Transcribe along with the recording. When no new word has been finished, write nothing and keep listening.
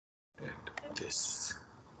this.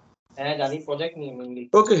 project name only.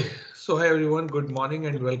 Okay, so hi everyone, good morning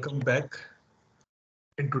and welcome back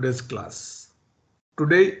in today's class.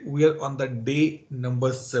 Today we are on the day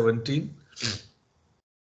number 17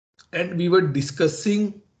 and we were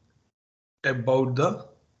discussing about the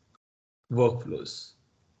workflows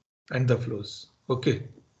and the flows. Okay,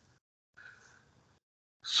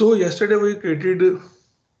 so yesterday we created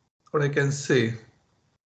what I can say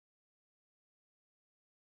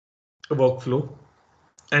a workflow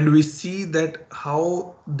and we see that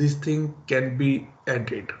how this thing can be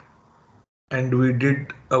added. And we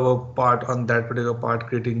did our part on that particular part,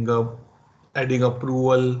 creating adding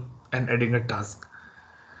approval and adding a task.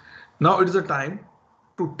 Now it is a time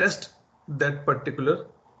to test that particular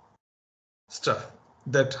stuff,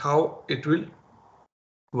 that how it will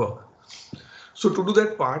work. So to do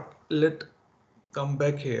that part, let come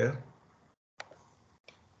back here.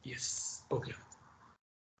 Yes, okay.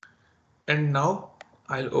 And now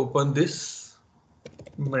I'll open this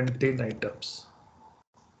maintain items.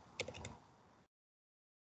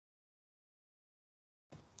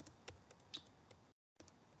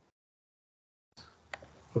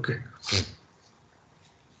 Okay.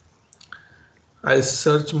 I'll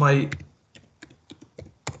search my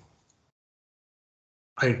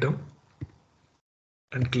item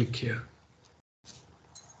and click here.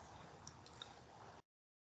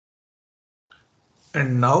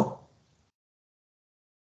 And now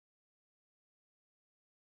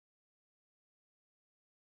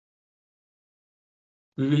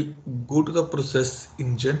we will go to the process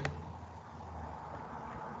engine.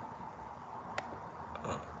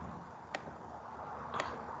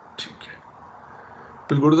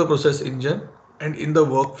 We'll go to the process engine and in the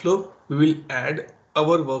workflow, we will add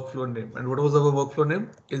our workflow name. And what was our workflow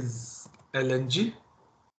name? Is LNG,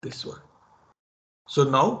 this one. So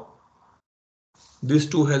now these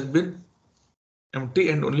two has been empty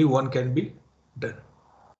and only one can be done.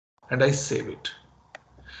 And I save it.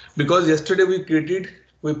 Because yesterday we created,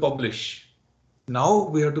 we publish. Now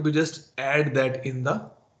we have to be just add that in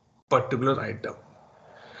the particular item.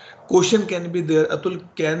 Question can be there, Atul,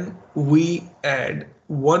 can we add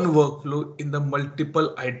one workflow in the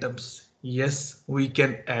multiple items? Yes, we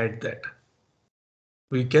can add that.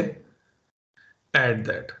 We can add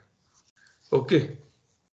that. Okay.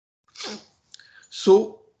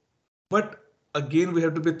 So, but again, we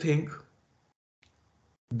have to be think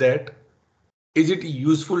that is it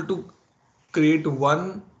useful to create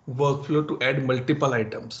one workflow to add multiple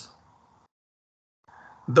items?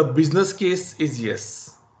 The business case is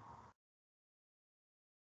yes.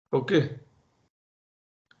 Okay.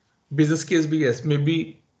 Business case be yes,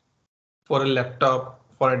 maybe for a laptop,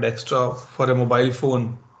 for a desktop, for a mobile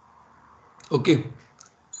phone. Okay.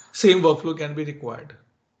 Same workflow can be required.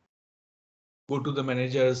 Go to the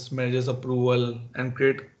manager's approval and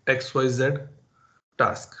create XYZ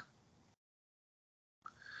task.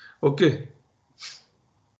 Okay.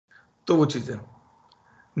 So which is there?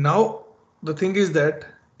 Now the thing is that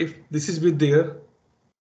if this is with there,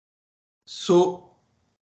 so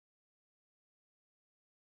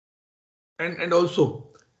and also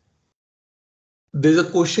there's a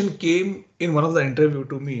question came in one of the interview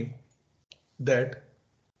to me that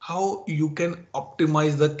how you can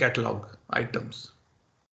optimize the catalog items.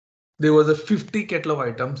 There was a 50 catalog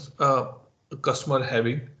items a customer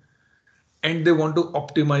having and they want to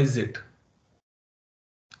optimize it.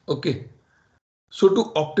 Okay, so to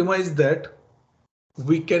optimize that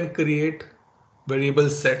we can create variable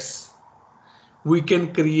sets. We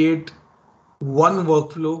can create one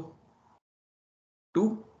workflow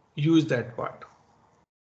to use that part.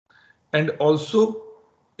 And also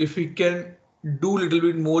if we can do a little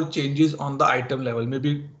bit more changes on the item level,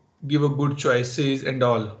 maybe give a good choices and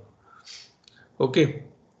all. Okay,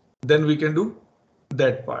 then we can do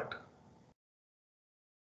that part.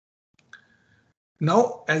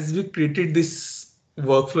 Now, as we created this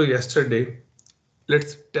workflow yesterday,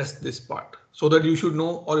 let's test this part so that you should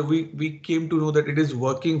know, or we came to know that it is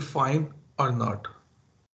working fine or not.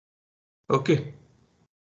 Okay.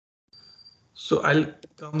 So I'll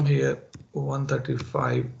come here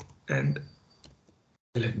 135 and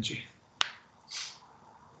LNG.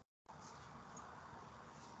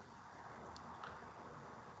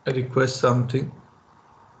 I request something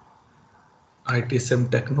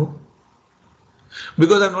ITSM Techno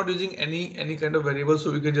because I'm not using any kind of variable,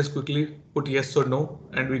 so we can just quickly put yes or no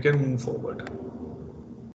and we can move forward.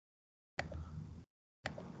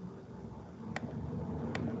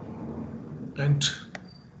 And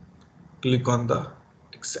click on the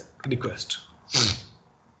accept request.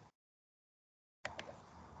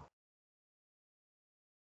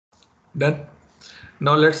 Done.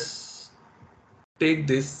 Now let's take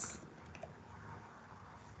this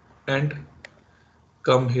and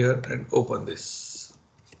come here and open this.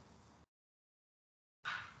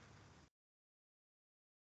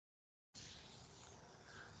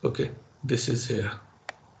 Okay, this is here.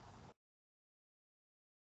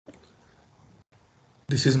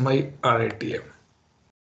 This is my RATM.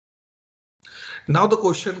 Now the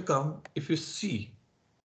question comes, if you see,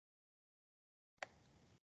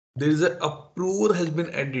 there is a approver has been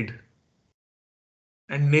added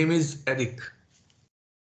and name is Eric.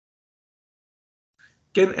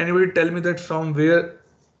 Can anybody tell me that from where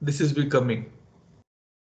this is becoming?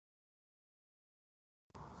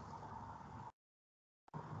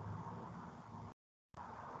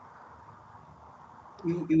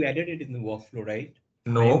 You added it in the workflow, right?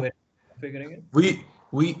 When you No, were configuring it?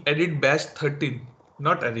 we added batch 13,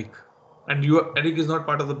 not Eric. And your Eric is not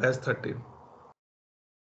part of the batch 13.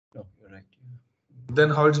 No, you're right. Yeah. Then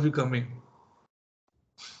how it's becoming?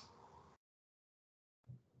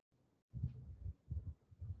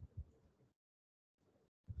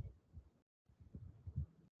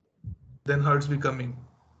 Then how it's becoming?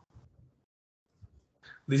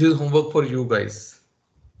 This is homework for you guys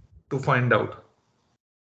to find out.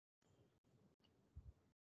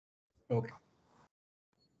 Okay.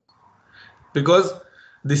 Because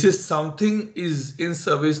this is something is in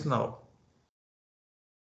service now.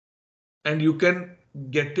 And you can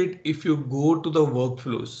get it if you go to the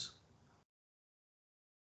workflows.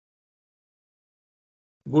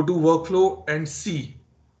 Go to workflow and see.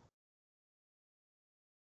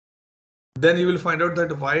 Then you will find out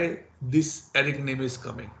that why this Eric name is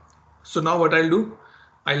coming. So now what I'll do,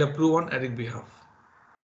 I'll approve on Eric behalf.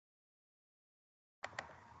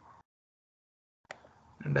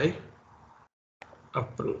 And I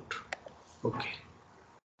approved. Okay.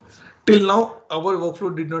 Till now, our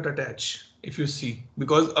workflow did not attach, if you see,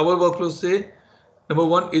 because our workflows say number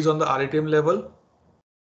one is on the RATM level.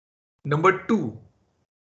 Number two,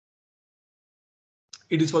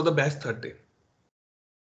 it is for the batch 30.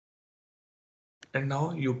 And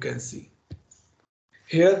now you can see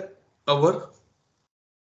here our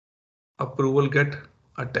approval get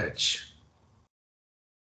attached.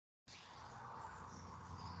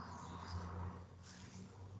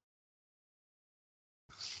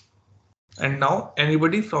 And now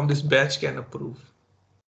anybody from this batch can approve.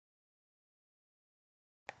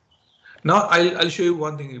 Now I'll show you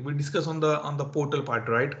one thing. We discuss on the portal part,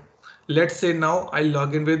 right? Let's say now I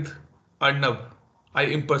log in with Arnav. I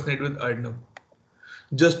impersonate with Arnav.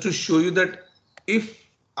 Just to show you that if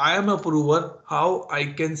I am a approver, how I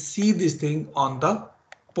can see this thing on the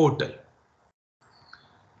portal.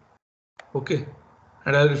 Okay,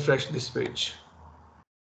 and I'll refresh this page.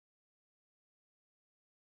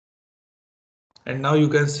 And now you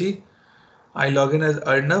can see I log in as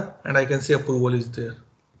Arnav and I can see approval is there.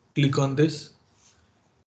 Click on this.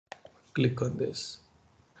 Click on this.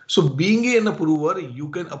 So being an approver, you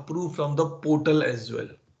can approve from the portal as well.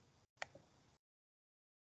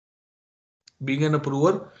 Being an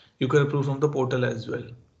approver, you can approve from the portal as well.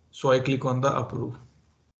 So I click on the approve.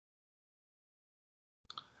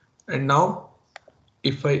 And now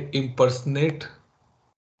if I impersonate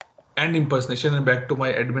and impersonation and back to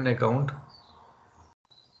my admin account.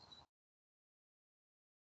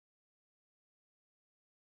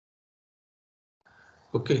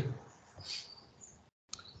 Okay.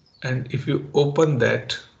 And if you open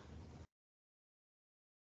that,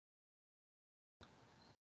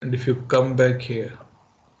 and if you come back here,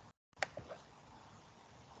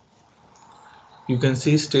 you can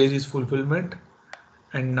see stage is fulfillment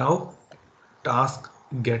and now task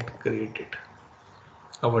get created.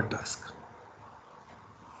 Our task.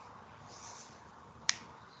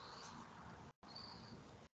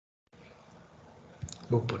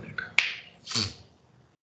 Open it.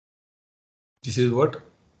 This is what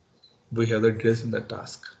we have the details in the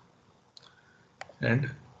task. And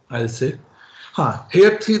I'll say,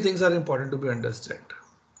 here three things are important to be understood.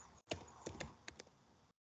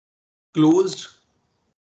 Closed,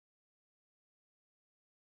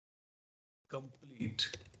 complete,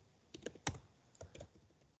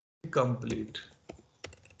 complete,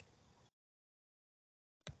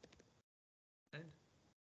 and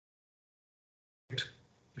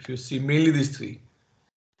if you see mainly these three,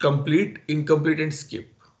 complete, incomplete, and skip.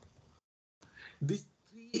 These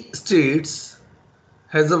three states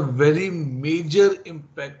has a very major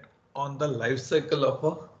impact on the life cycle of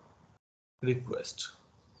a request.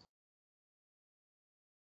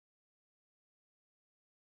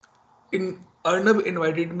 Arnab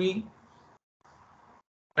invited me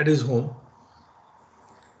at his home.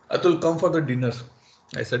 Atul, come for the dinner.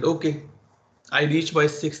 I said, okay. I reached by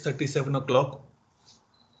 6:37 o'clock.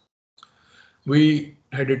 We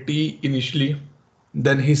had a tea initially,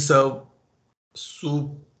 then he served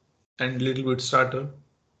soup and little bit starter.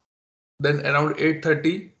 Then around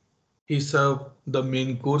 8:30, he served the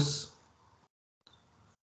main course.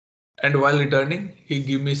 And while returning, he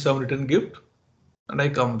gave me some return gift and I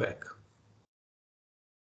come back.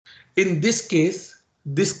 In this case,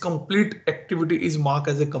 this complete activity is marked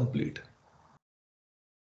as a complete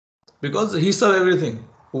because he served everything.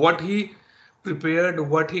 What he prepared,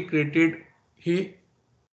 what he created, he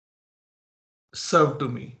served to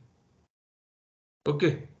me.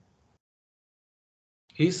 Okay,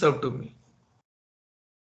 he served to me.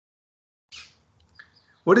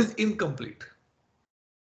 What is incomplete?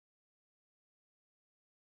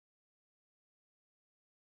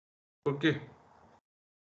 Okay.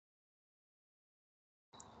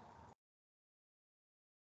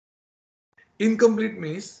 Incomplete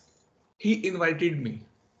means he invited me.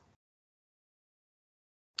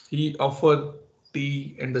 He offered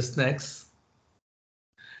tea and the snacks.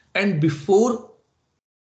 And before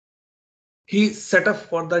he set up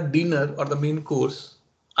for the dinner or the main course,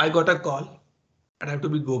 I got a call and I have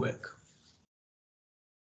to go back.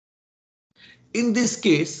 In this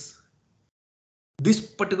case, this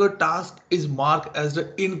particular task is marked as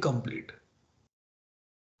the incomplete.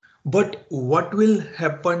 But what will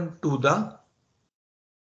happen to the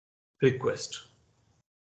request?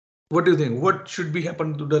 What do you think? What should be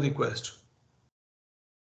happen to the request?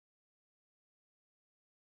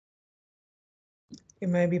 It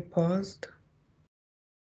may be paused.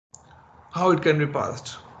 How it can be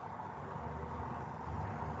passed?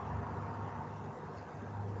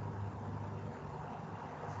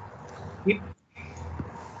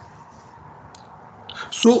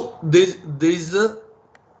 So there's a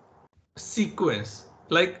sequence.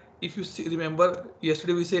 Like if you see, remember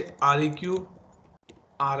yesterday we say REQ,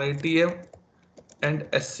 RITM, and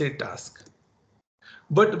essay task.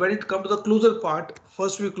 But when it comes to the closure part,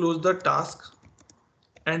 first we close the task,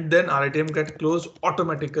 and then RITM get closed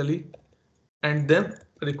automatically, and then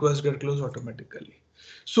request get closed automatically.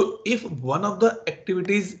 So if one of the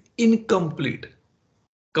activities incomplete,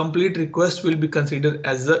 complete request will be considered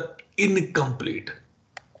as the incomplete.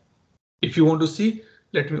 If you want to see,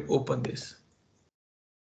 let me open this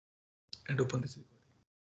and open this.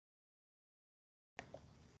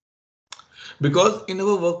 Because in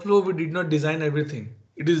our workflow, we did not design everything.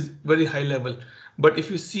 It is very high level. But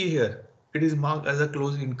if you see here, it is marked as a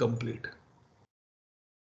close incomplete.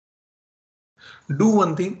 Do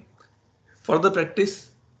one thing for the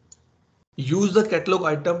practice. Use the catalog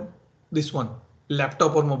item, this one,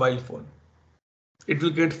 laptop or mobile phone. It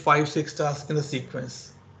will get 5-6 tasks in the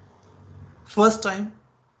sequence. First time,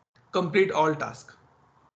 complete all tasks.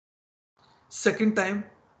 Second time,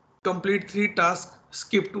 complete 3 tasks,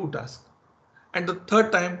 skip 2 tasks. And the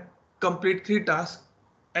third time, complete 3 tasks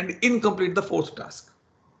and incomplete the 4th task.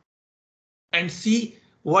 And see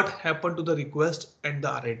what happened to the request and the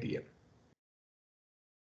RITM.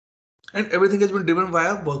 And everything has been driven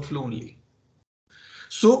via workflow only.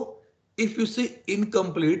 So if you say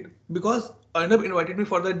incomplete, because Arnab invited me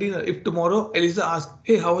for the dinner. If tomorrow Elisa asks,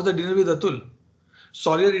 hey, how was the dinner with Atul?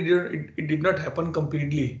 Sorry, it did not happen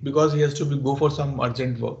completely because he has to go for some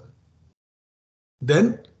urgent work.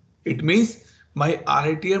 Then it means my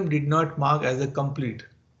RITM did not mark as a complete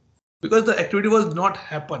because the activity was not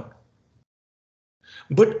happen.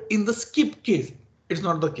 But in the skip case, it's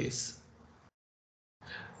not the case.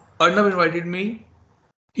 Arnab invited me.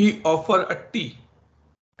 He offered a tea.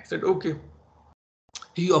 I said, okay.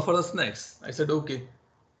 He offered the snacks. I said, okay.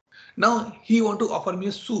 Now he want to offer me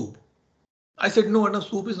a soup. I said, no, Arnab,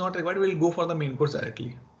 soup is not required. We'll go for the main course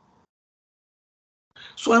directly.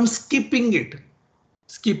 So I'm skipping it.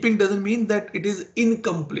 Skipping doesn't mean that it is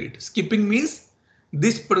incomplete. Skipping means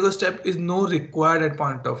this particular step is no required at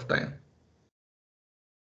point of time.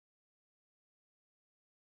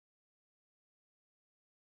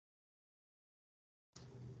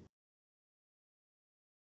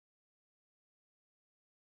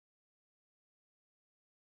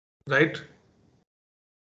 Right?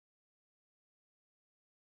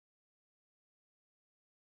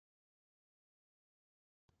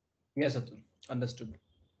 Yes, Atul. Understood.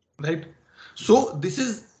 Right? So this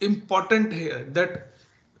is important here that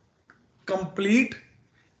complete,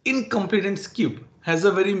 incomplete and skip has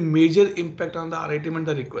a very major impact on the RITM and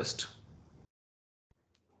the request.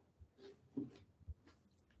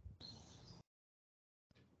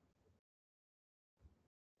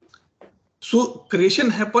 So creation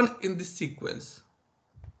happen in this sequence.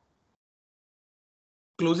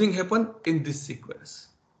 Closing happen in this sequence.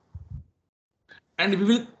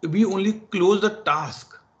 And we only close the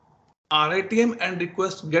task RITM and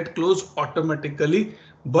request get closed automatically,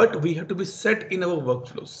 but we have to be set in our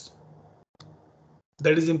workflows.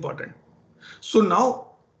 That is important. So now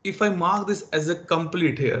if I mark this as a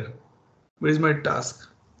complete here, where is my task?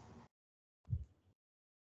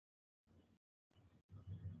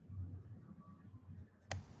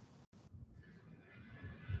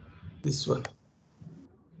 This one.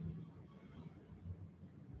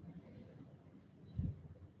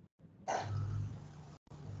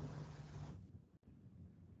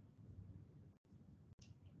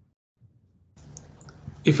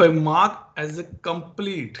 If I mark as a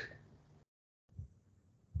complete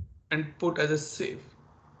and put as a save,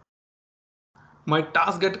 my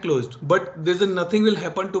task get closed, but there's nothing will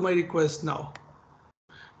happen to my request now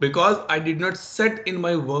because I did not set in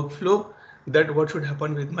my workflow that what should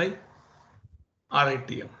happen with my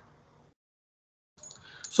RITM.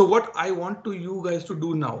 So what I want to you guys to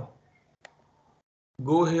do now,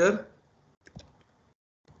 go here,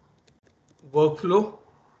 workflow,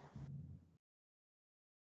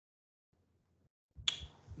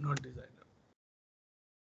 not designer,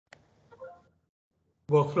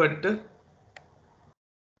 workflow editor,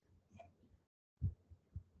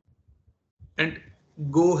 and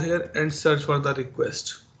go here and search for the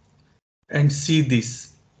request and see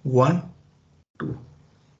this 1, 2,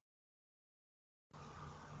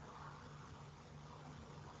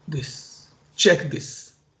 this, check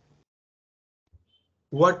this,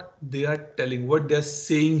 what they are telling, what they are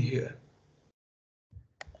saying here.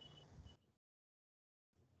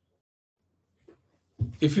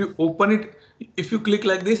 If you open it, if you click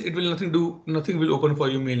like this, it will nothing will open for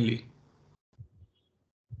you mainly.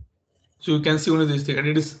 So you can see only this thing and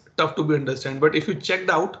it is tough to be understand. But if you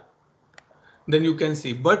checked out, then you can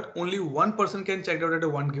see, but only one person can check out at a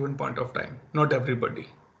one given point of time, not everybody.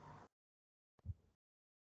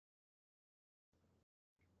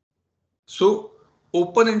 So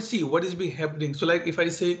open and see what is be happening. So like if I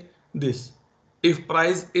say this, if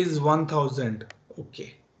price is 1000,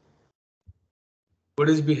 okay. What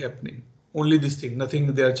is be happening? Only this thing,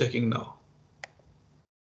 nothing they are checking now.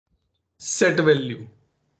 Set value.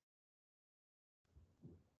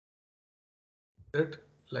 That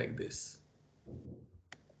like this.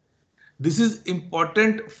 This is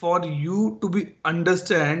important for you to be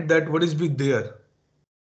understand that what is be there.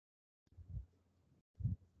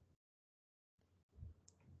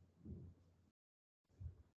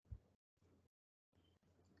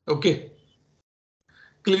 Okay.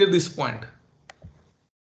 Clear this point.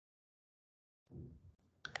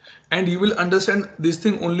 And you will understand this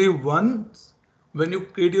thing only once when you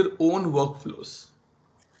create your own workflows.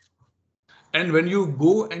 And when you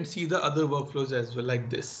go and see the other workflows as well, like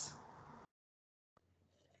this.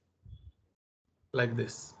 Like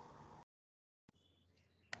this.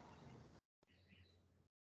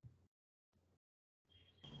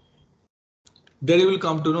 There you will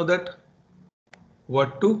come to know that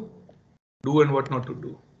what to do and what not to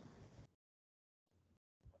do.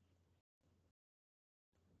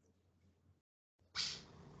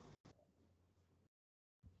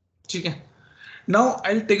 Okay. Now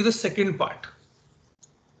I'll take the second part,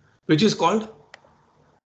 which is called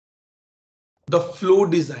the flow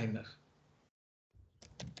designer.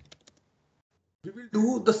 We will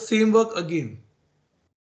do the same work again,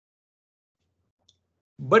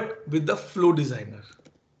 but with the flow designer.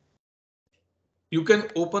 You can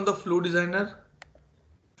open the flow designer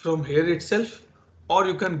from here itself, or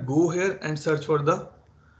you can go here and search for the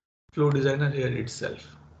flow designer here itself.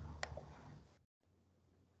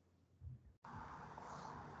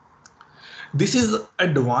 This is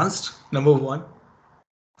advanced, number one,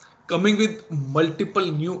 coming with multiple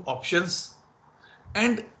new options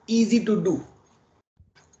and easy to do.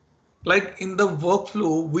 Like in the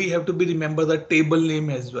workflow, we have to be remember the table name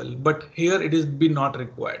as well, but here it is be not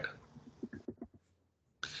required.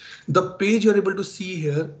 The page you're able to see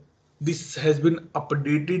here, this has been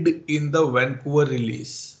updated in the Vancouver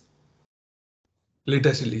release,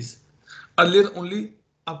 latest release. Earlier only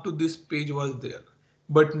up to this page was there,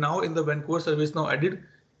 but now in the Vancouver service now added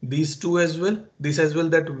these two as well, this as well,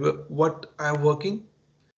 that what I am working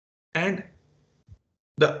and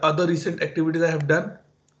the other recent activities I have done.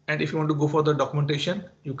 And if you want to go for the documentation,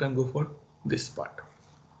 you can go for this part.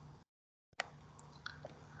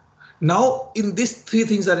 Now in these three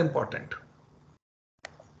things are important.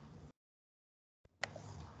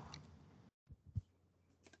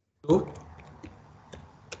 So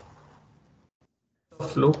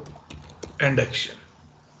flow and action.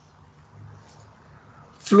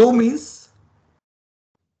 Flow means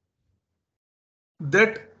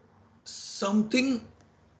that something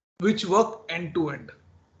which work end to end.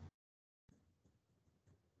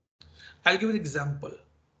 I'll give an example.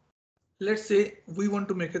 Let's say we want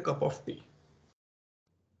to make a cup of tea.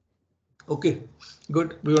 Okay,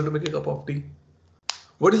 good. We want to make a cup of tea.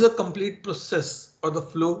 What is the complete process or the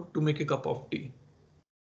flow to make a cup of tea?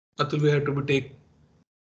 Atul, we have to take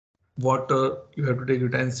water, you have to take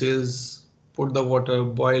utensils, put the water,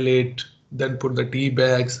 boil it, then put the tea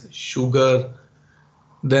bags, sugar,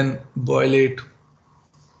 then boil it,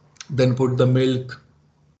 then put the milk,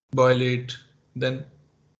 boil it, then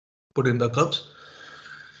put in the cups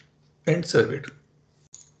and serve it.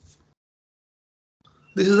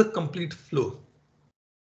 This is a complete flow.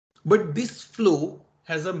 But this flow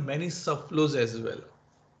has a many subflows as well.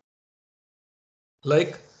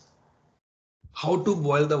 Like how to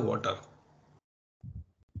boil the water.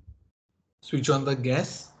 Switch on the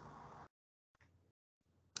gas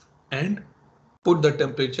and put the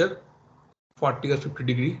temperature 40 or 50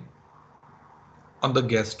 degree on the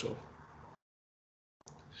gas stove.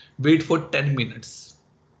 Wait for 10 minutes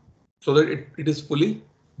so that it is fully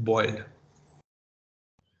boiled.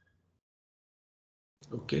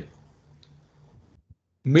 Okay.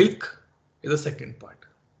 Milk is the second part.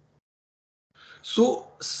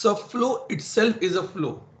 So subflow itself is a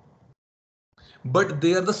flow, but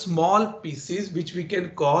they are the small pieces which we can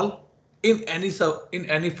call in any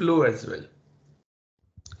flow as well.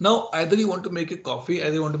 Now either you want to make a coffee,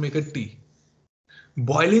 either you want to make a tea.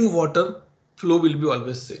 Boiling water flow will be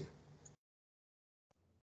always same.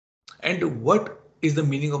 And what is the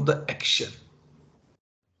meaning of the action?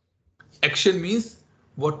 Action means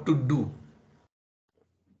what to do.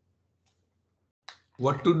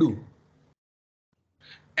 What to do.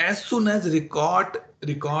 As soon as record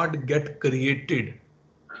get created,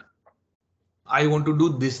 I want to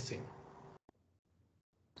do this thing.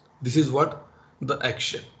 This is what the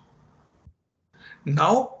action.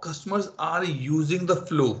 Now customers are using the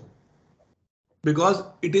flow because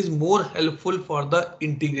it is more helpful for the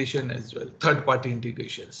integration as well, third-party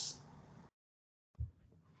integrations.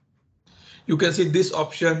 You can see this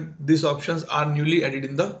option, these options are newly added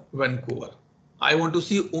in the Vancouver. I want to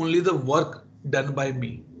see only the work done by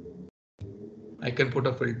me. I can put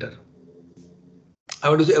a filter. I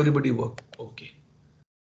want to see everybody work. Okay.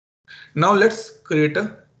 Now let's create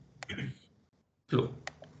a flow.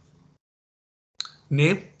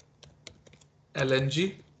 Name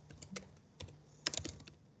LNG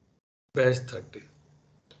batch 30.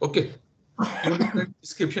 Okay. In the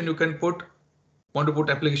description you can put, want to put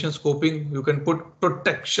application scoping, you can put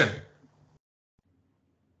protection.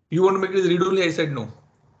 You want to make it read only, I said no,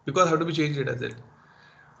 because how to be changed it as it.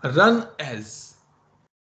 Run as.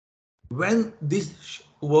 When this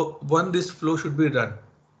flow should be run.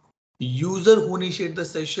 User who initiate the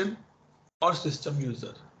session or system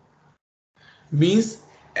user. Means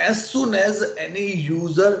as soon as any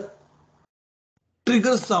user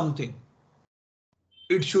triggers something,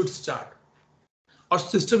 it should start. Or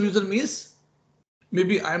system user means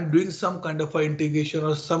maybe I'm doing some kind of a integration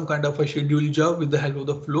or some kind of a schedule job with the help of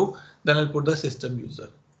the flow, then I'll put the system user.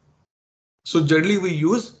 So generally we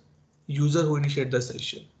use user who initiate the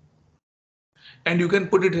session. And you can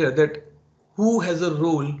put it here that who has a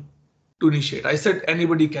role to initiate. I said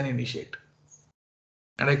anybody can initiate.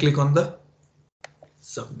 And I click on the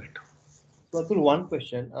submit. So Atul, one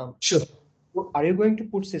question. Sure. Are you going to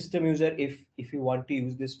put system user if you want to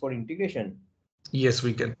use this for integration? Yes,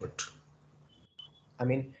 we can put. I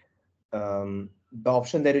mean, the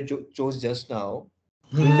option that you chose just now,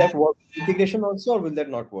 will that work for integration also, or will that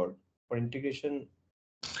not work for integration?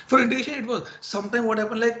 For integration, it was sometime what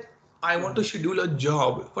happened like I want to schedule a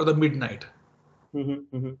job for the midnight.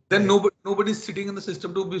 Then nobody's sitting in the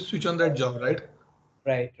system to be switch on that job, right?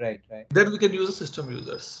 Right. Then we can use the system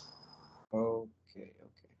users. Okay.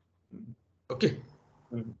 Okay.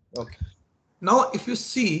 Okay. Now, if you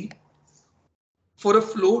see, for a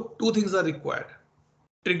flow, two things are required: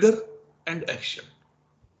 trigger and action.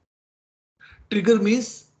 Trigger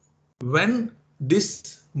means when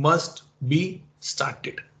this must be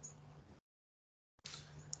started.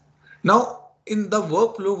 Now, in the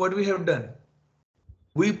workflow, what we have done,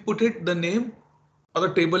 we put it the name or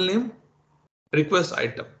the table name request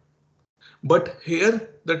item. But here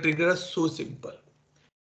the trigger is so simple.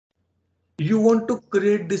 You want to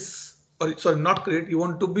create this, or sorry, not create, you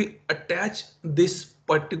want to be attach this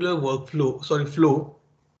particular workflow, flow,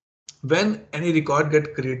 when any record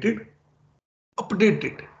get created, update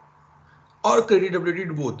it, or create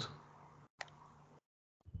updated both.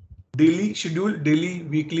 Daily schedule, daily,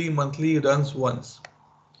 weekly, monthly runs once.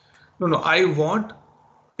 No, I want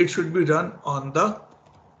it should be run on the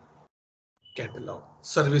catalog,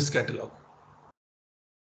 service catalog.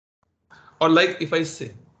 Or like if I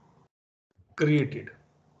say created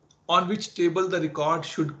on which table the record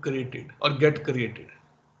should created or get created.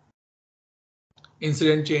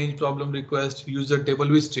 Incident change, problem request, user table,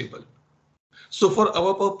 which table. So for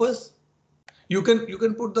our purpose, you can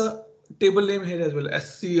put the table name here as well,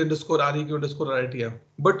 sc_req_ritm.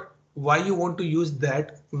 But why you want to use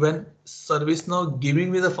that when ServiceNow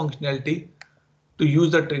giving me the functionality to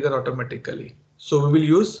use the trigger automatically? So we will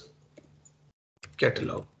use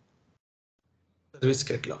catalog, service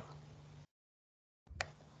catalog.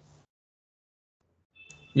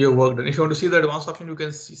 Your work done. If you want to see the advanced option, you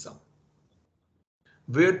can see some.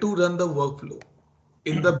 Where to run the workflow,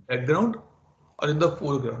 in the background or in the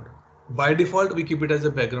foreground. By default, we keep it as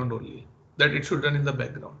a background only, that it should run in the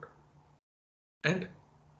background. And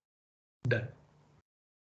done.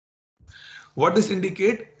 What this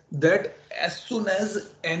indicate? That as soon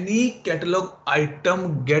as any catalog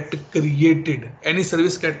item get created, any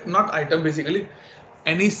service not item basically,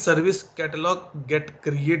 any service catalog get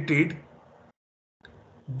created,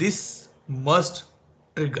 this must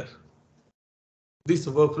trigger. This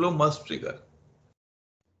workflow must trigger.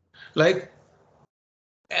 Like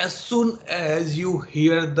as soon as you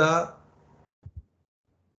hear the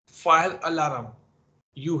fire alarm,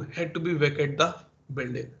 you had to be vacate the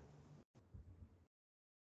building.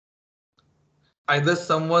 Either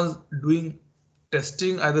someone's doing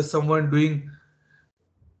testing, either someone doing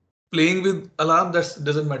playing with alarm, that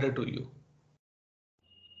doesn't matter to you.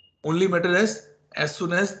 Only matter is as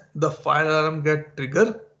soon as the fire alarm get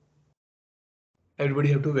triggered,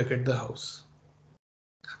 everybody have to vacate the house.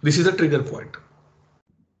 This is a trigger point.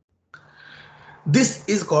 This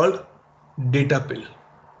is called data pill.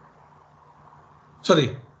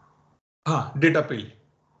 Sorry, data pill.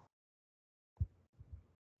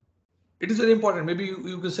 It is very important. Maybe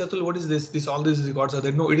you can say, what is this? All these records are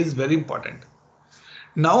there. No, it is very important.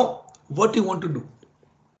 Now, what you want to do?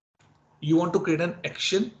 You want to create an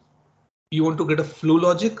action, you want to create a flow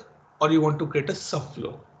logic, or you want to create a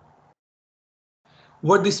subflow.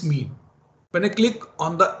 What this mean? When I click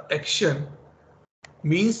on the action,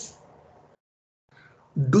 means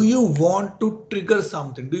do you want to trigger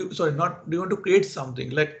something? Do you want to create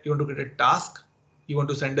something? Like you want to create a task, you want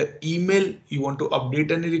to send an email, you want to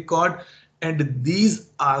update any record, and these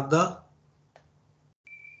are the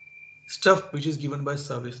stuff which is given by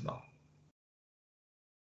ServiceNow.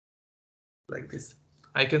 Like this.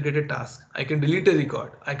 I can create a task, I can delete a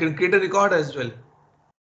record, I can create a record as well.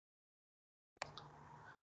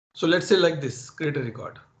 So let's say like this, create a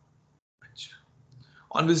record.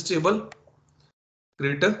 On which table?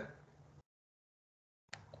 Create a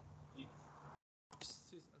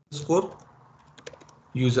underscore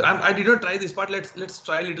user. I did not try this part. Let's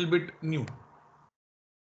try a little bit new.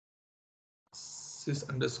 Sys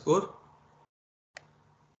underscore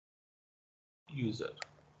user.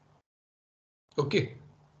 Okay.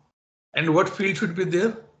 And what field should be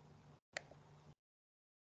there?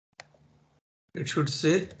 It should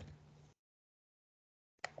say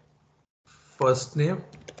first name,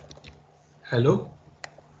 hello,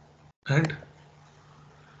 and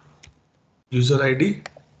user ID,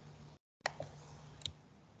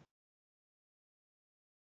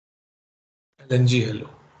 LNG hello.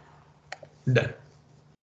 Done.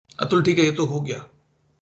 Atul ठीक है, ये तो हो गया.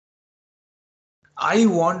 I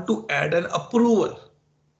want to add an approval.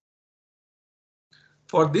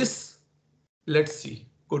 For this, let's see.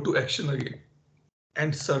 Go to action again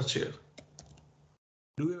and search here.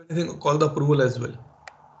 Do we have anything called the approval as well?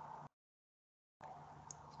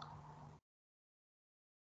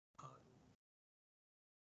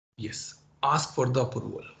 Yes, ask for the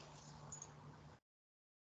approval.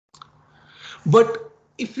 But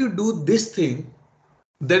if you do this thing,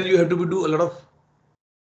 then you have to do a lot of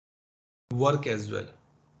work as well.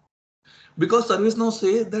 Because ServiceNow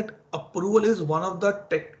say that approval is one of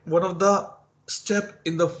the step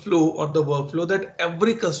in the flow or the workflow that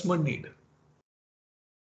every customer need.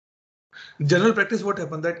 General practice, what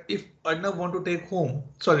happened that if Arnav want to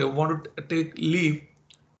take leave,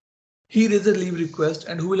 he raises a leave request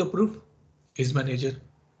and who will approve? His manager.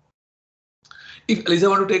 If Aliza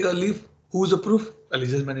want to take a leave, who's approve?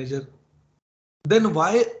 Aliza's manager. Then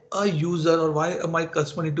why a user or why my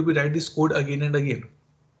customer need to be write this code again and again?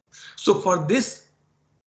 So for this,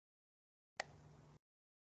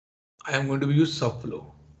 I am going to use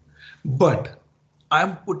subflow, but I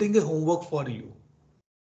am putting a homework for you.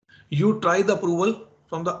 You try the approval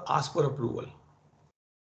from the ask for approval.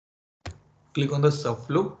 Click on the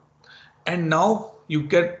subflow and now you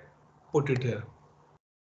can put it here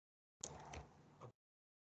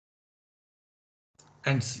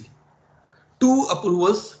and see. Two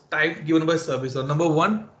approvals type given by ServiceNow. Number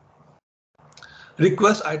one,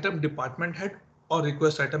 request item department head or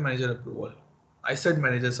request item manager approval. I said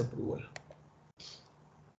manager's approval.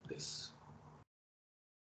 This.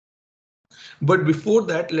 But before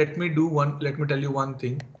that, let me tell you one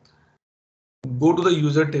thing. Go to the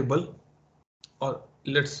user table, or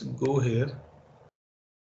let's go here.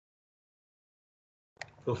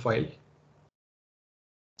 Profile.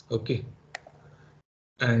 Okay.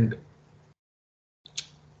 And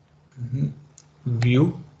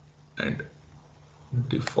view and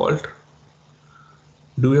default.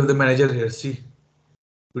 Do we have the manager here? See,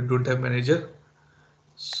 we don't have manager.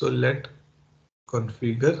 So let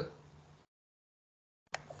configure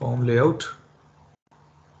form layout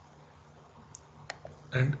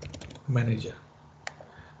and manager.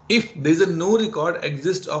 If there is a no record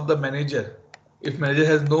exists of the manager, if manager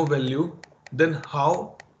has no value, then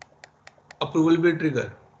how approval will be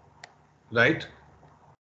triggered, right?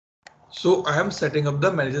 So I am setting up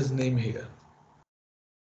the manager's name here,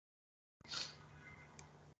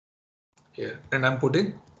 and I'm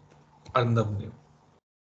putting Arnab name.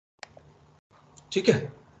 Okay,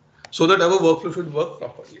 so that our workflow should work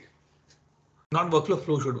properly. Not workflow,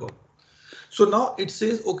 flow should work. So now it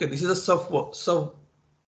says, okay, this is a sub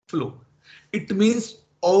flow. It means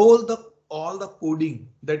all the coding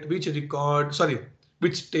that which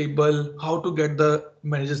table, how to get the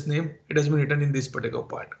manager's name, it has been written in this particular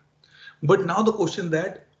part. But now the question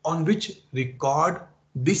that on which record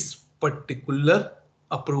this particular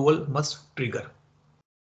approval must trigger.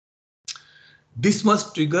 This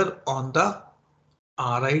must trigger on the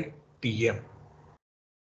RITM,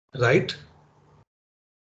 right?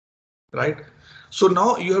 Right. So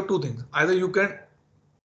now you have two things. Either you can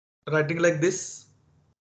writing like this,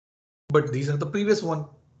 but these are the previous one.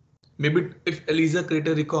 Maybe if Eliza create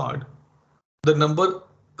a record, the number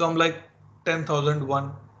come like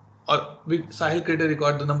 10,001, or with Sahil create a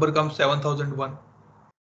record, the number comes 7,001.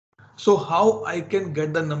 So how I can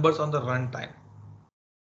get the numbers on the runtime?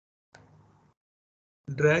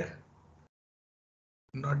 Drag,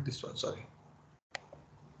 not this one, sorry.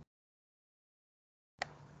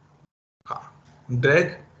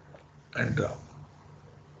 Drag and drop.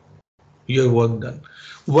 Your work done.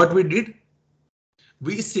 What we did,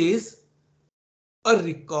 we says a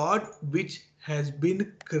record which has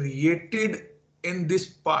been created in this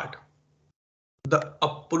part, the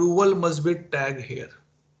approval must be tagged here.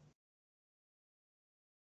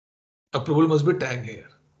 Approval must be tagged here,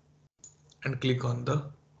 and click on the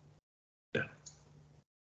done.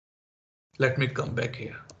 Let me come back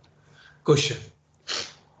here. Question.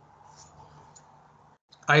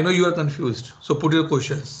 I know you are confused, so put your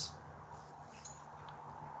questions.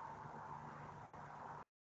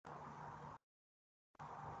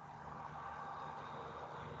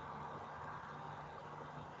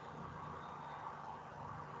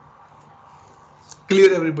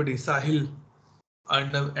 Clear everybody, Sahil,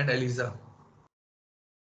 Arnav and Eliza.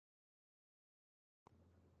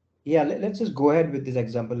 Yeah, let's just go ahead with this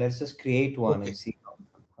example. Let's just create one Okay. and see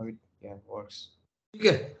how it works.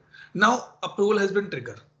 Okay. Now approval has been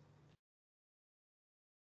triggered.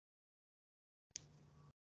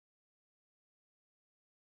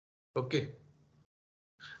 Okay.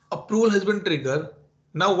 Approval has been triggered.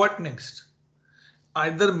 Now what next?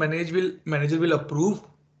 Either manager will approve,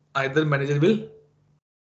 either manager will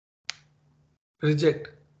reject.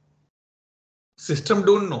 System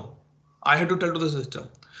don't know. I have to tell to the system.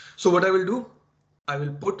 So what I will do, I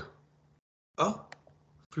will put a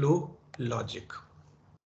flow logic.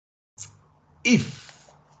 If,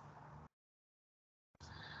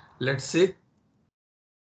 let's say,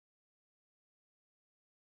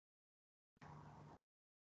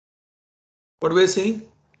 what we're saying,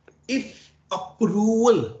 if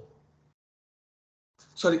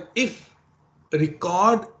if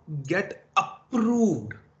record get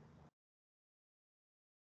approved,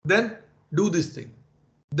 then do this thing,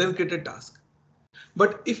 then create a task.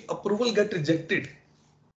 But if approval get rejected,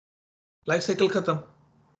 life cycle khatam.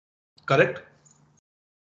 Correct?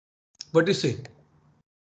 What do you say?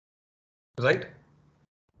 Right?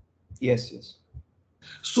 Yes, yes.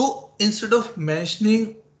 So instead of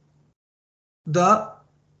mentioning the,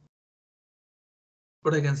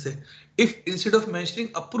 what I can say, if instead of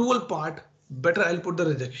mentioning approval part, better I'll put the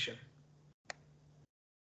rejection.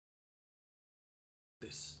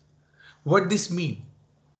 This. What this mean?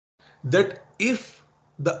 That if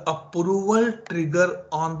the approval trigger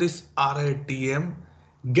on this RITM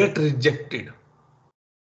get rejected,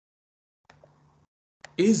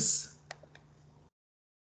 is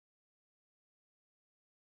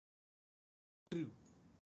true.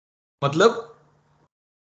 Matlab,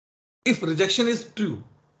 if rejection is true,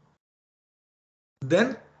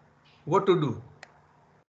 then what to do?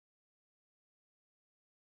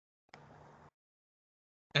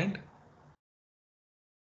 and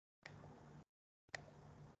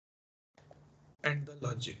the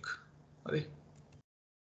logic. Okay.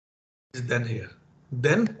 Is then here.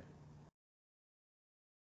 Then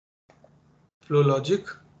flow logic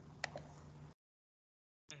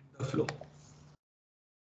and the flow.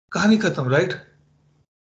 कहानी खत्म, right?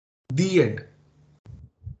 The end.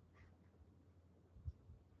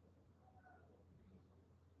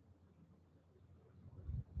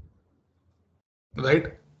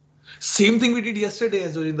 Right? Same thing we did yesterday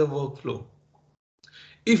as well in the workflow.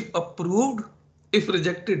 If approved, if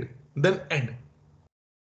rejected, then end.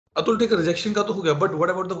 Atul take a rejection ka to ho gaya, but what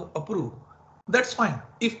about the approved? That's fine.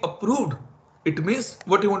 If approved, it means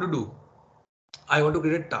what you want to do. I want to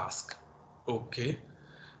create a task. Okay.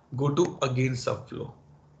 Go to again subflow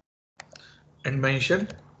and mention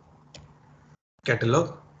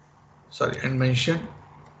catalog. Sorry, and mention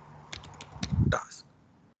task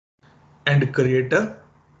and create a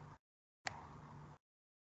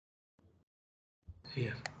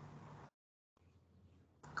here.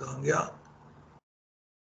 कहाँ गया?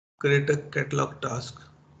 Create a catalog task.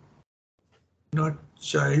 Not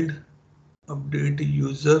child update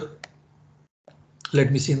user.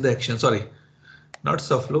 Let me see in the action. Sorry, not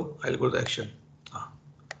subflow. I'll go to the action.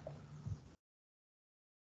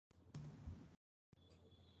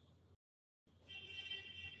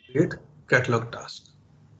 Create catalog task.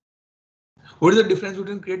 What is the difference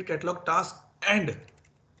between create catalog task and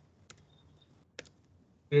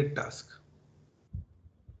create task?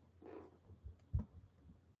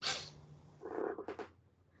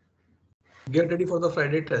 Get ready for the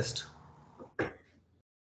Friday test.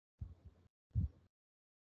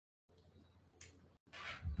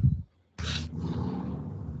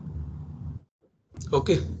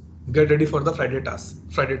 Okay, get ready for the Friday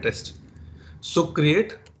test. So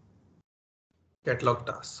create catalog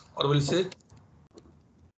task, or we'll say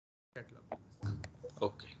catalog.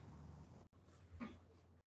 Okay.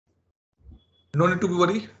 No need to be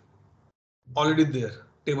worried. Already there.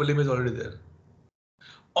 Table name is already there.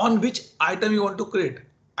 On which item you want to create?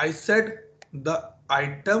 I said the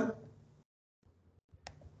item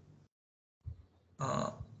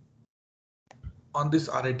on this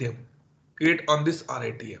RATM. Create on this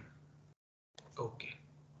RATM. Okay.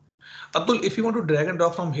 Atul, if you want to drag and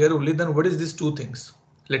drop from here only, then what is these two things?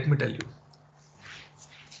 Let me tell you.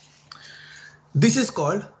 This is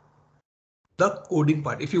called the coding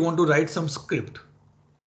part. If you want to write some script,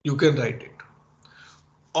 you can write it.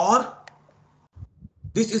 Or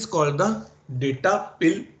this is called the data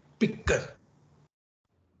pill picker.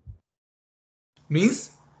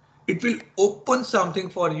 Means it will open something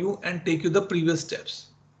for you and take you the previous steps.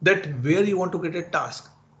 That where you want to create a task.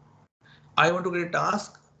 I want to create a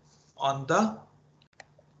task on the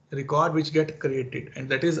record which get created, and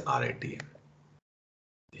that is RATM.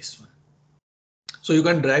 This one. So you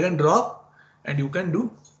can drag and drop and you can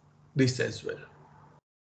do this as well.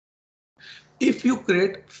 If you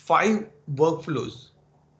create 5 workflows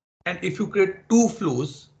and if you create 2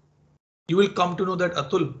 flows, you will come to know that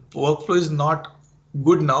Atul, workflow is not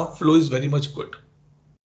good now. Flow is very much good.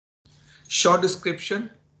 Short description.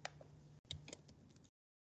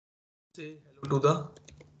 Say hello to the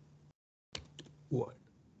world.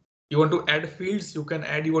 You want to add fields, you can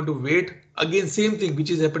add. You want to wait. Again, same thing which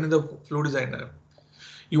is happening in the flow designer.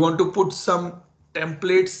 You want to put some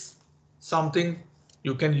templates, something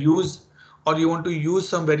you can use, or you want to use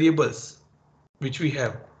some variables which we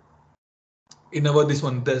have in our this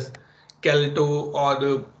one, this Calto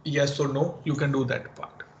or yes or no. You can do that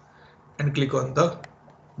part and click on the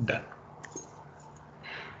done.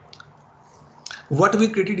 What we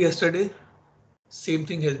created yesterday, same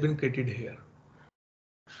thing has been created here.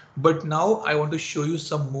 But now I want to show you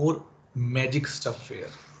some more magic stuff here.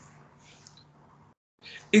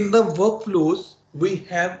 In the workflows, we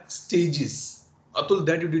have stages. Atul,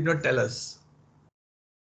 that you did not tell us.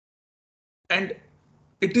 And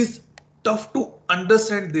it is tough to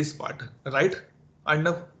understand this part, right?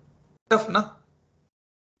 And tough, na?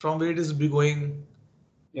 From where it is be going.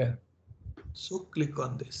 Yeah. So click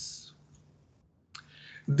on this.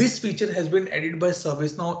 This feature has been added by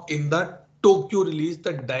ServiceNow in the Tokyo release,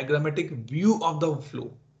 the diagrammatic view of the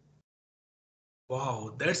flow.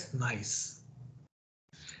 Wow, that's nice.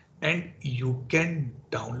 And you can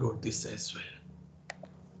download this as well.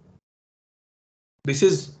 This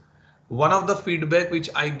is one of the feedback which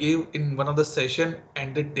I gave in one of the session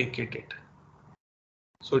and they take it.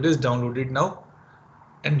 So it is downloaded now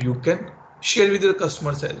and you can share with your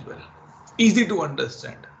customers as well. Easy to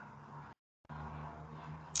understand.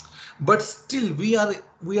 But still we are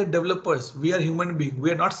developers, we are human beings,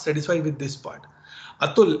 we are not satisfied with this part.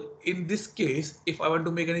 Atul, in this case, if I want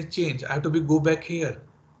to make any change, I have to go back here.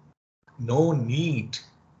 No need.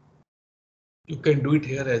 You can do it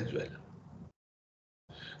here as well.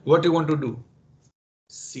 What you want to do?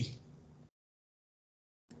 See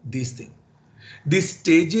this thing. This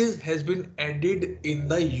stages has been added in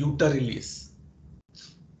the UTA release.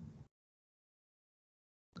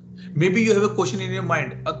 Maybe you have a question in your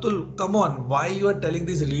mind, Atul, come on, why you are telling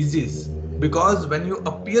these releases? Because when you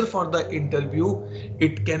appear for the interview,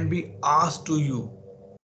 it can be asked to you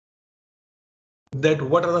that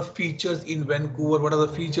what are the features in Vancouver, what are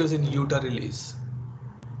the features in Utah release.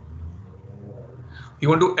 You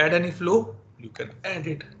want to add any flow? You can add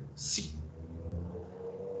it. See,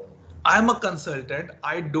 I'm a consultant.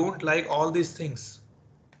 I don't like all these things.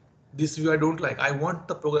 This view I don't like. I want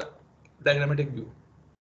the program diagrammatic view.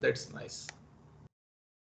 That's nice.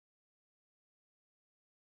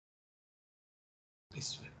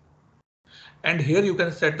 This way. And here you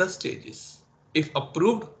can set the stages. If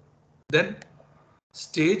approved, then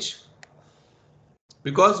stage,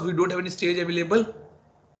 because we don't have any stage available,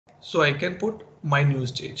 so I can put my new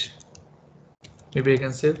stage. Maybe I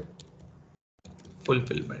can say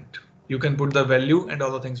fulfillment. You can put the value and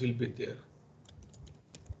all the things will be there.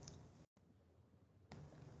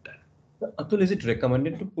 Atul, is it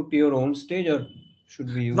recommended to put your own stage or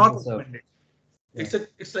should we use Not this? recommended. Yeah.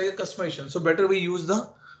 It's like a customization. So better we use the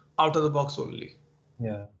out of the box only.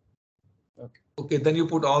 Yeah. Okay. Okay, then you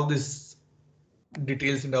put all this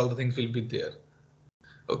details and all the things will be there.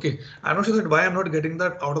 Okay, I'm not sure that why I'm not getting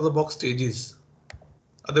that out of the box stages.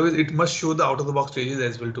 Otherwise, it must show the out of the box stages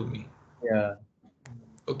as well to me. Yeah.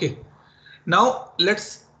 Okay, now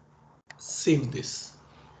let's save this.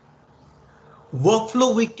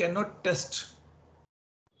 Workflow we cannot test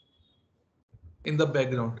in the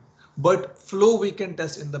background, but flow we can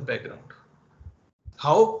test in the background.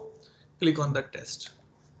 How? Click on the test.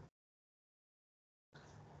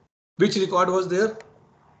 Which record was there?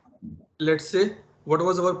 Let's say, what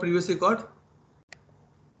was our previous record?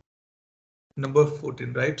 Number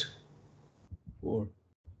 14, right?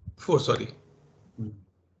 4, sorry.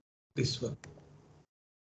 This one.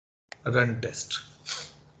 Run test.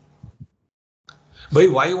 But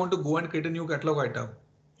why you want to go and create a new catalog item?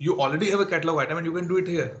 You already have a catalog item and you can do it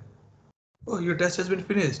here. Oh, your test has been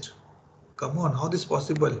finished. Come on, how this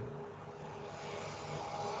possible?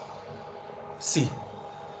 See,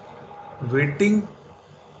 waiting,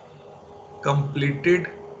 completed,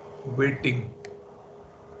 waiting.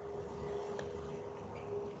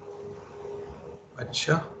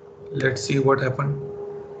 Acha, let's see what happened.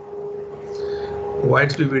 Why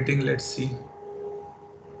it's be waiting? Let's see.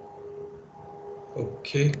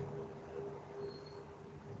 Okay.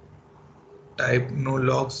 Type no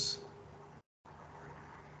logs.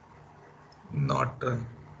 Not run.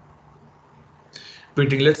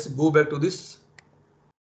 Waiting. Let's go back to this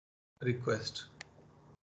request.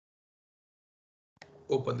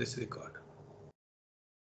 Open this record.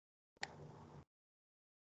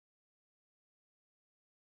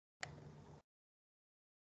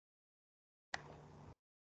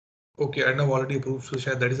 Okay, I have already approved,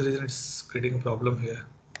 so that is the reason it's creating a problem here.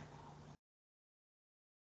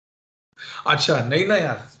 Acha, nahi na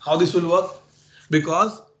yaar. How this will work?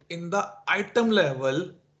 Because in the item level,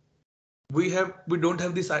 we don't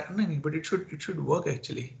have this item, but it should work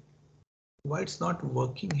actually. Why it's not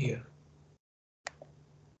working here?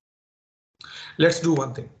 Let's do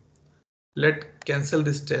one thing. Let's cancel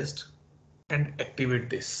this test and activate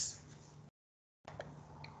this.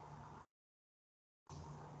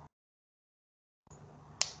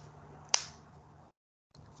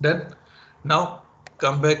 Then now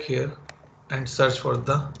come back here and search for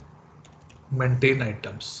the maintain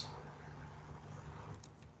items.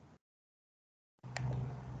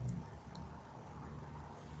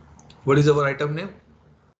 What is our item name?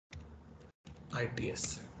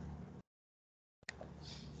 ITS.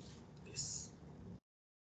 This.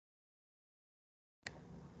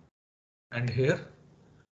 And here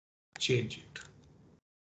change it.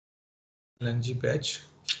 LNG batch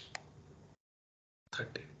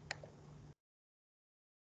 30.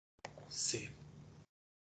 Save.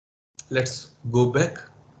 Let's go back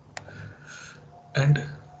and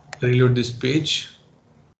reload this page.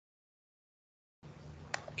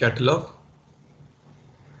 Catalog.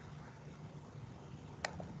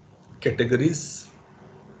 Categories.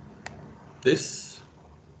 This.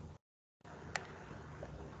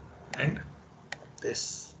 And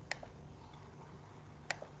this.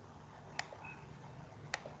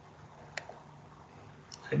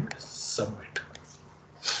 And submit.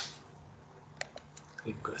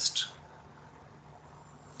 Request.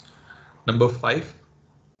 Number 5,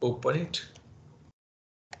 open it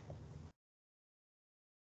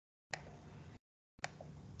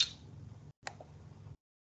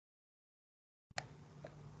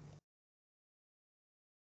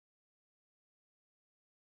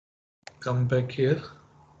Come back here.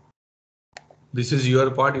 This is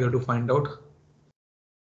your part. You have to find out.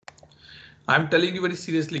 I'm telling you very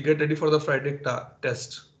seriously, get ready for the Friday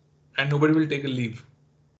test and nobody will take a leave.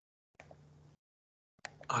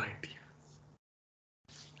 RAT.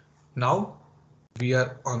 Now we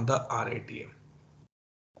are on the RATM.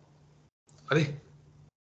 Are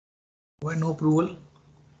why no approval?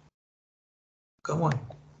 Come on.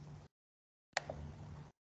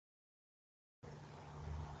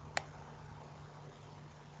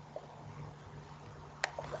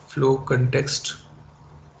 Flow context.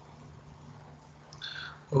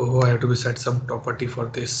 Oh, I have to set some property for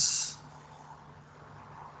this.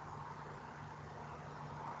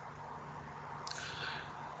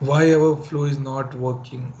 Why our flow is not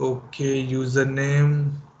working? Okay,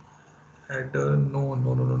 username, header. No.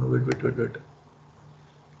 Wait.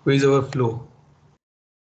 Where is our flow?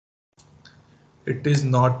 It is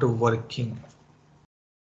not working.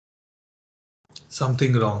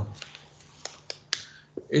 Something wrong.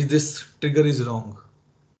 Is this trigger is wrong?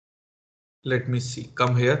 Let me see.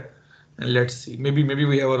 Come here and let's see. Maybe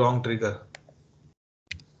we have a wrong trigger.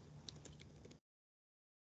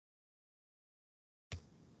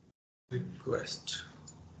 Request.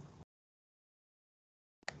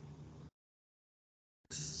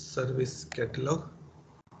 Service catalog.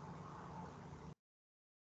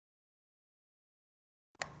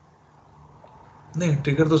 नहीं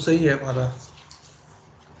trigger तो सही है हमारा.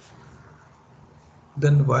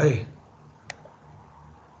 Then why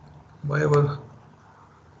our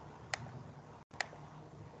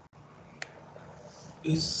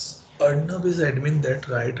is Arnab is admin, that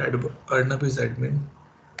right? Arnab is admin.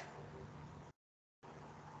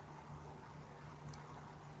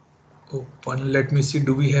 Open. Let me see.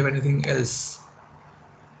 Do we have anything else?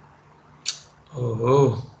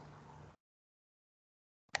 Oh.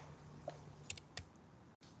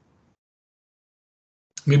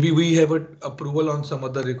 Maybe we have an approval on some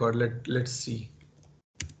other record. Let's see.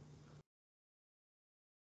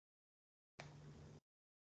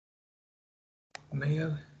 नहीं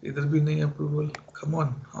यार, इधर भी नहीं approval. Come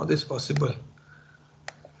on, how this possible?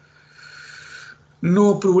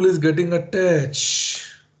 No approval is getting attached.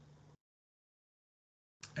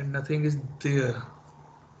 And nothing is there.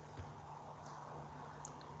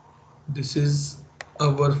 This is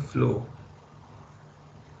our flow.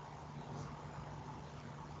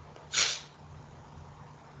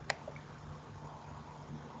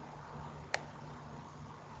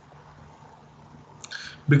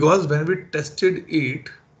 Because when we tested it,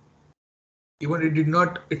 even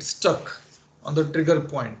it stuck on the trigger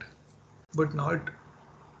point, but now it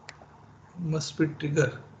must be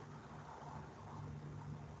trigger.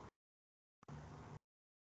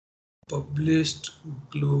 Published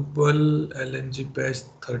global LNG batch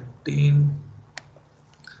 13.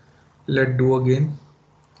 Let's do again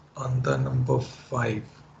on the number 5.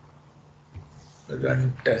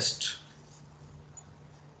 Run test.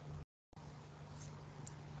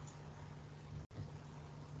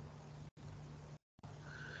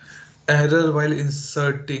 Error while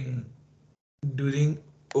inserting during.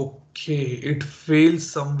 Okay, it fails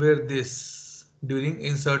somewhere this during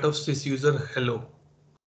insert of sysuser hello.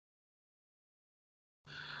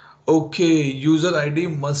 Okay, user ID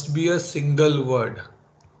must be a single word.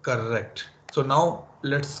 Correct. So now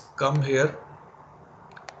let's come here,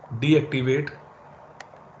 deactivate,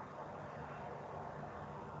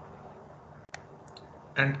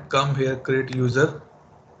 and come here, create user,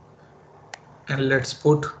 and let's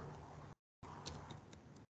put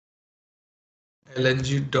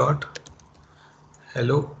lng dot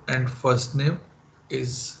hello and first name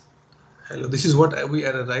is hello. This is what we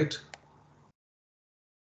error, right?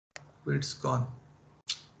 It's gone.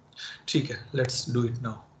 Okay, let's do it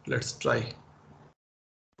now. Let's try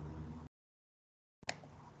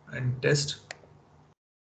and test.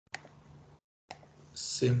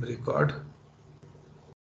 Same record.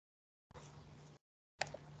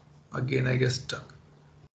 Again, I get stuck.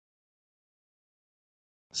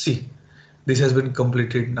 See, this has been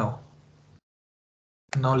completed now.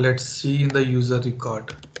 Now let's see in the user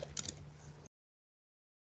record.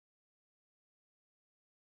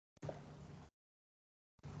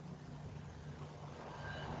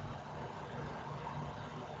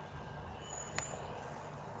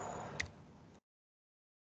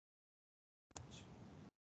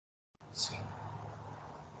 See,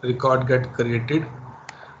 record get created.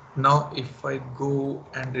 Now if I go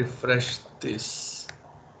and refresh this,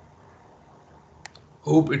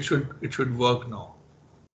 hope it should work now.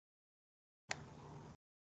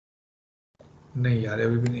 नहीं यार,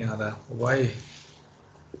 अभी भी नहीं आ रहा. Why?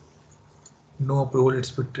 No approval,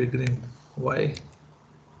 it's been triggering. Why?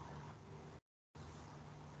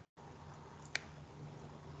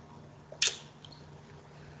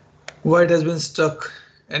 Why it has been stuck?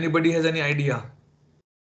 Anybody has any idea?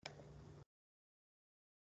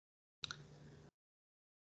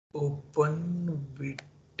 Open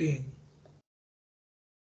waiting.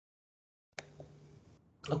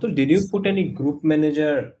 Atul, did you put any group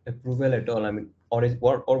manager approval at all? I mean,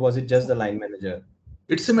 or was it just the line manager?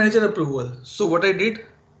 It's a manager approval. So what I did,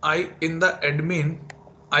 I in the admin,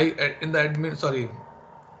 sorry,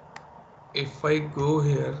 if I go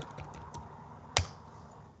here,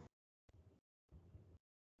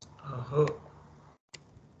 uh,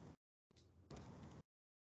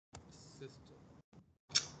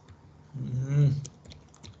 हम्म,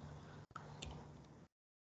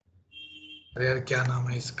 अरे यार क्या नाम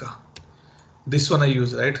है इसका? This one I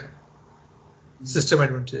use, right? System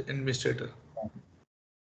administrator.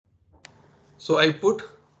 So I put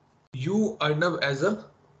you Arnav as a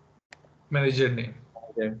manager name.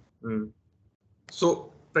 Okay. Mm.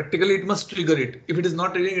 So practically it must trigger it. If it is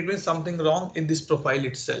not triggering, it means something wrong in this profile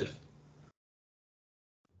itself.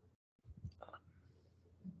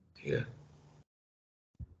 Here.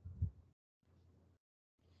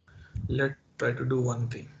 Let's try to do one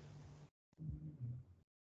thing.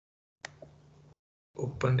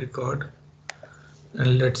 Open record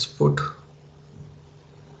and let's put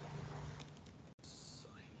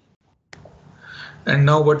and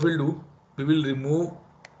now what we'll do, we will remove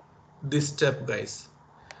this step, guys.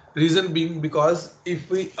 Reason being because if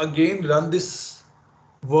we again run this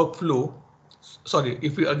workflow, sorry,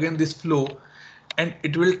 if we again this flow and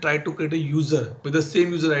it will try to create a user with the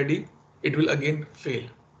same user ID, it will again fail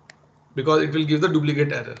because it will give the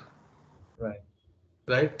duplicate error. Right.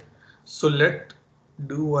 Right. So let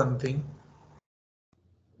do one thing.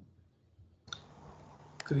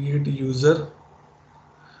 Create user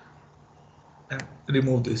and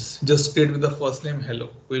remove this. Just create with the first name hello.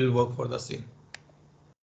 Will work for the same.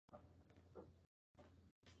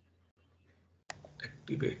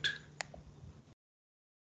 Activate.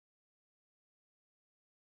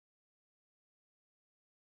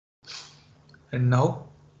 And now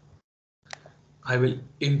I will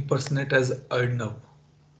impersonate as Arnav.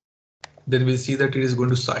 Then we'll see that it is going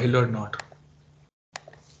to Sahil or not.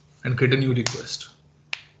 And create a new request.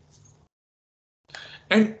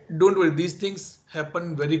 And don't worry, these things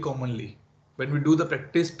happen very commonly. When we do the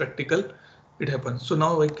practical, it happens. So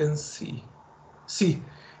now I can see. See,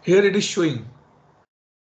 here it is showing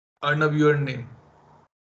Arnav your name.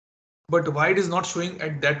 But why it is not showing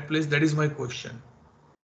at that place? That is my question.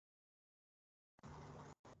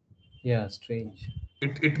 Yeah, strange.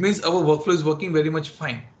 It means our workflow is working very much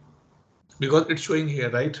fine because it's showing here,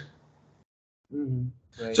 right?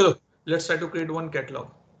 Right. So let's try to create one catalog.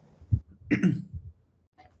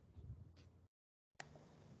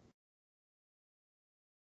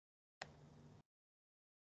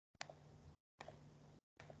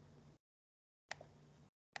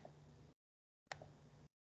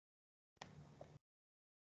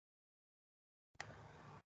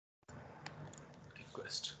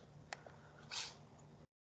 Request.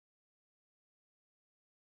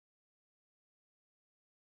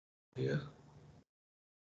 Here.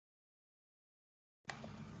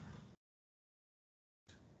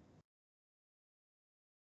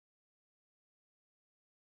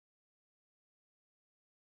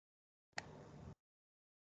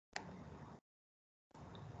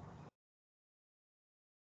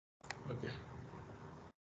 Okay.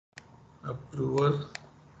 Approval.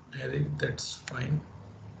 Eric, that's fine.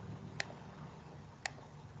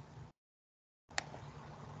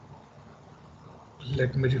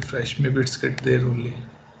 Let me refresh. Maybe it's get there only.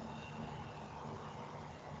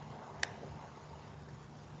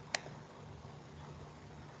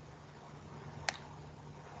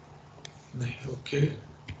 Okay.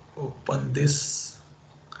 Open this.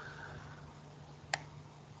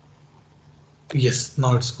 Yes,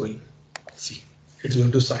 now it's going. See, it's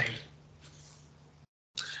going to Sahil.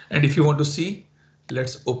 And if you want to see,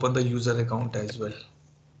 let's open the user account as well.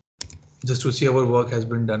 Just to see our work has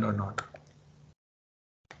been done or not.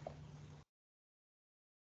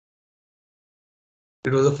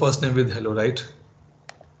 It was the first name with hello, right?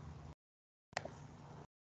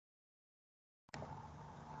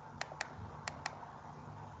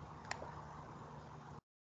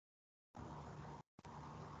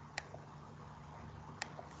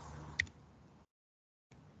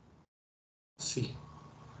 See,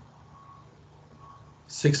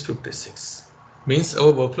 656 means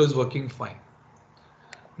our workflow is working fine.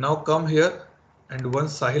 Now come here and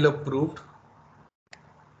once Sahil approved,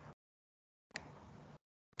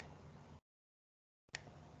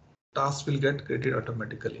 task will get created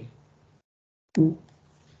automatically.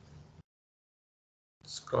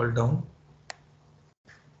 Scroll down.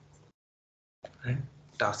 and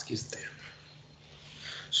task is there.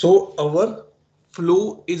 So our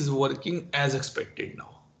flow is working as expected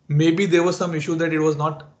now. Maybe there was some issue that it was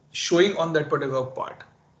not showing on that particular part.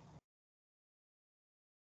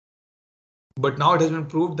 But now it has been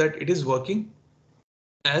proved that it is working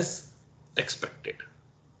as expected.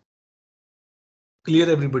 Clear,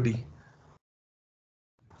 everybody?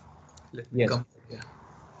 Let me Yes. come here.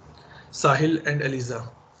 Sahil and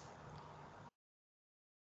Eliza.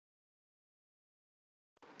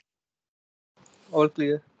 All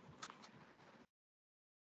clear.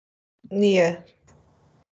 Yeah.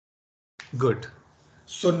 Good.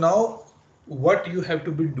 So now what you have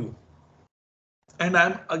to be do. And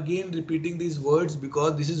I'm again repeating these words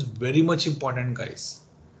because this is very much important, guys.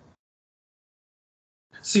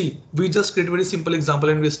 See, we just create a very simple example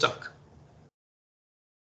and we're stuck.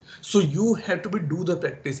 So you have to be do the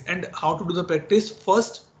practice, and how to do the practice?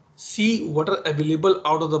 First, see what are available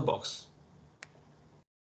out of the box.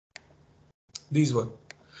 These one.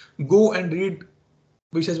 Go and read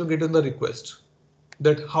which has been getting the request.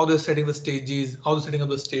 That how they're setting the stages, how they're setting up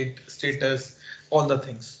the status, all the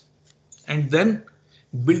things. And then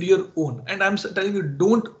build your own. And I'm telling you,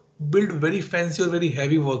 don't build very fancy or very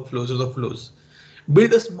heavy workflows or the flows.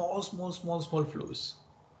 Build a small flows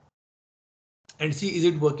and see is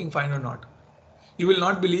it working fine or not. You will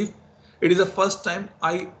not believe it is the first time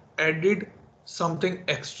I added something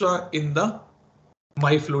extra in the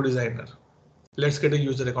my flow designer. Let's get a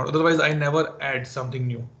user account. Otherwise, I never add something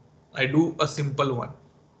new. I do a simple one.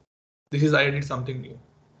 This is I did something new.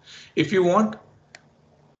 If you want,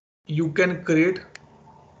 you can create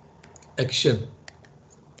action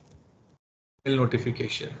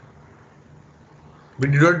notification. We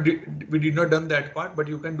did not done that part, but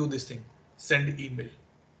you can do this thing. Send email,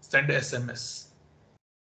 send SMS.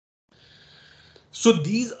 So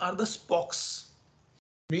these are the spokes.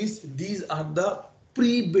 Means these are the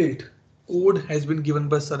pre-built code has been given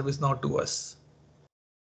by ServiceNow to us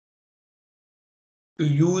to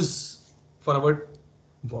use for our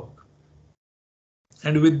work.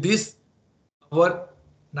 And with this, our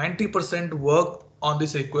 90% work on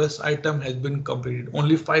this request item has been completed.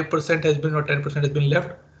 Only 5% has been or 10% has been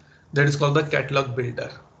left. That is called the catalog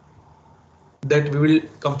builder. That we will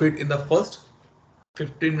complete in the first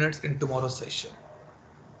 15 minutes in tomorrow's session.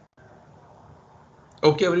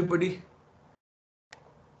 Okay, everybody.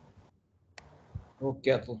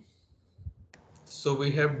 Okay, Atul. So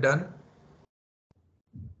we have done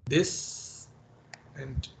this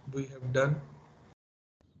and we have done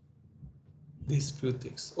these few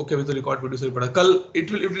things. Okay, with the record producer, but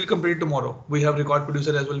it will complete tomorrow. We have record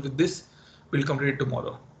producer as well with this. We'll complete it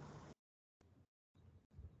tomorrow.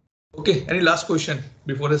 Okay, any last question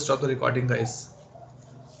before I stop the recording, guys?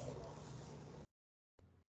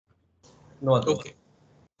 No, Atul. Okay,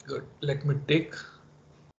 good. Let me take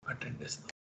attendance now.